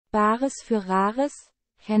Bares für Rares,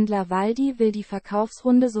 Händler Waldi will die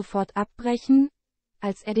Verkaufsrunde sofort abbrechen,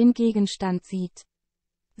 als er den Gegenstand sieht.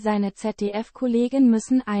 Seine ZDF-Kollegen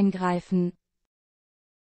müssen eingreifen.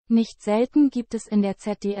 Nicht selten gibt es in der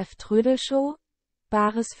ZDF-Trödelshow,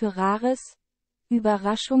 Bares für Rares,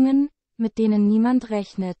 Überraschungen, mit denen niemand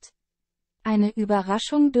rechnet. Eine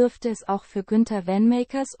Überraschung dürfte es auch für Günther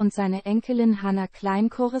Wenmakers und seine Enkelin Hanna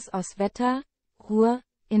Kleinchores aus Wetter, Ruhr,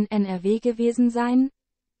 in NRW gewesen sein,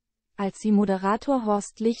 als sie Moderator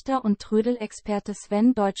Horst Lichter und Trödelexperte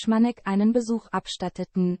Sven Deutschmanek einen Besuch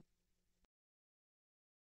abstatteten.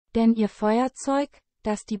 Denn ihr Feuerzeug,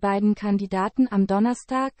 das die beiden Kandidaten am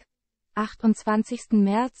Donnerstag, 28.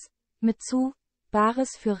 März, mit zu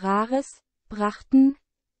Bares für Rares brachten,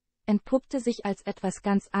 entpuppte sich als etwas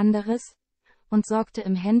ganz anderes und sorgte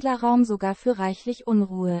im Händlerraum sogar für reichlich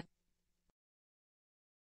Unruhe.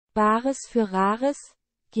 Bares für Rares,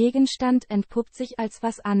 Gegenstand entpuppt sich als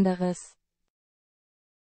was anderes.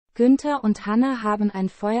 Günther und Hanna haben ein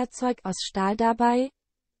Feuerzeug aus Stahl dabei,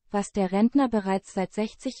 was der Rentner bereits seit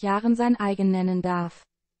 60 Jahren sein eigen nennen darf.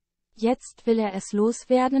 Jetzt will er es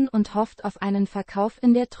loswerden und hofft auf einen Verkauf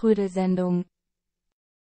in der Trödelsendung.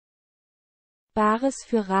 Bares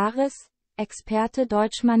für Rares, Experte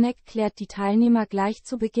Deutschmanek klärt die Teilnehmer gleich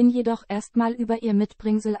zu Beginn jedoch erstmal über ihr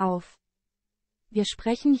Mitbringsel auf. Wir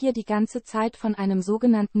sprechen hier die ganze Zeit von einem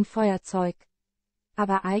sogenannten Feuerzeug.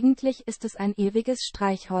 Aber eigentlich ist es ein ewiges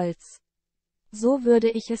Streichholz. So würde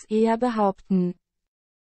ich es eher behaupten.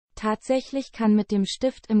 Tatsächlich kann mit dem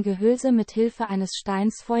Stift im Gehülse mit Hilfe eines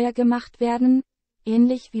Steins Feuer gemacht werden,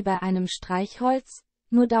 ähnlich wie bei einem Streichholz,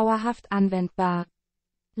 nur dauerhaft anwendbar.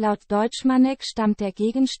 Laut Deutschmanek stammt der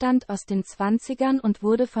Gegenstand aus den 20ern und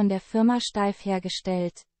wurde von der Firma Steif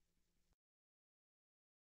hergestellt.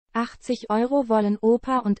 80 € wollen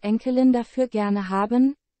Opa und Enkelin dafür gerne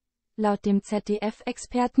haben. Laut dem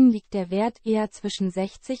ZDF-Experten liegt der Wert eher zwischen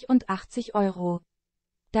 60 und 80 €.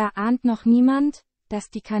 Da ahnt noch niemand, dass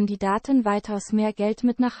die Kandidaten weitaus mehr Geld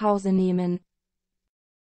mit nach Hause nehmen.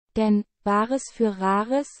 Denn, Bares für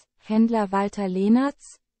Rares, Händler Walter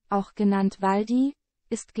Lehnertz, auch genannt Waldi,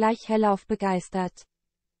 ist gleich hellauf begeistert.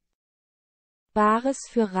 Bares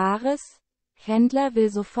für Rares, Händler will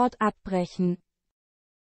sofort abbrechen.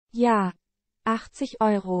 Ja, 80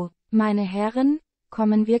 €, meine Herren,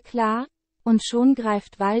 kommen wir klar? Und schon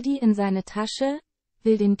greift Waldi in seine Tasche,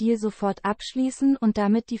 will den Deal sofort abschließen und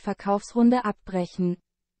damit die Verkaufsrunde abbrechen.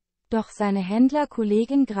 Doch seine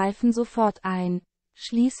Händlerkollegen greifen sofort ein.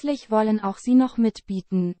 Schließlich wollen auch sie noch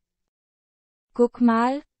mitbieten. Guck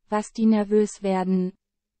mal, was die nervös werden,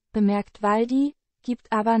 bemerkt Waldi,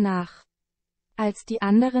 gibt aber nach. Als die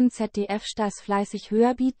anderen ZDF-Stars fleißig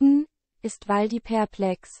höher bieten, ist Waldi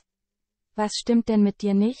perplex. Was stimmt denn mit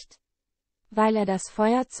dir nicht? Weil er das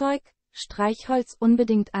Feuerzeug, Streichholz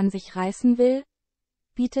unbedingt an sich reißen will,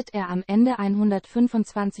 bietet er am Ende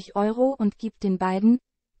 125 € und gibt den beiden,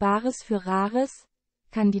 Bares für Rares,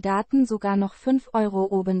 Kandidaten sogar noch 5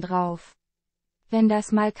 € obendrauf. Wenn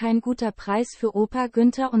das mal kein guter Preis für Opa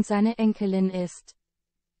Günther und seine Enkelin ist.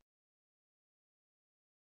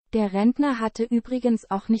 Der Rentner hatte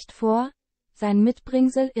übrigens auch nicht vor, sein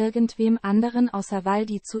Mitbringsel irgendwem anderen außer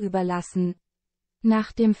Waldi zu überlassen.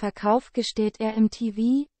 Nach dem Verkauf gesteht er im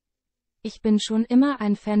TV: Ich bin schon immer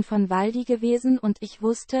ein Fan von Waldi gewesen und ich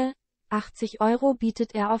wusste, 80 €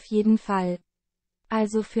 bietet er auf jeden Fall.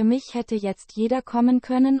 Also für mich hätte jetzt jeder kommen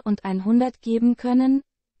können und 100 geben können,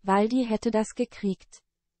 Waldi hätte das gekriegt.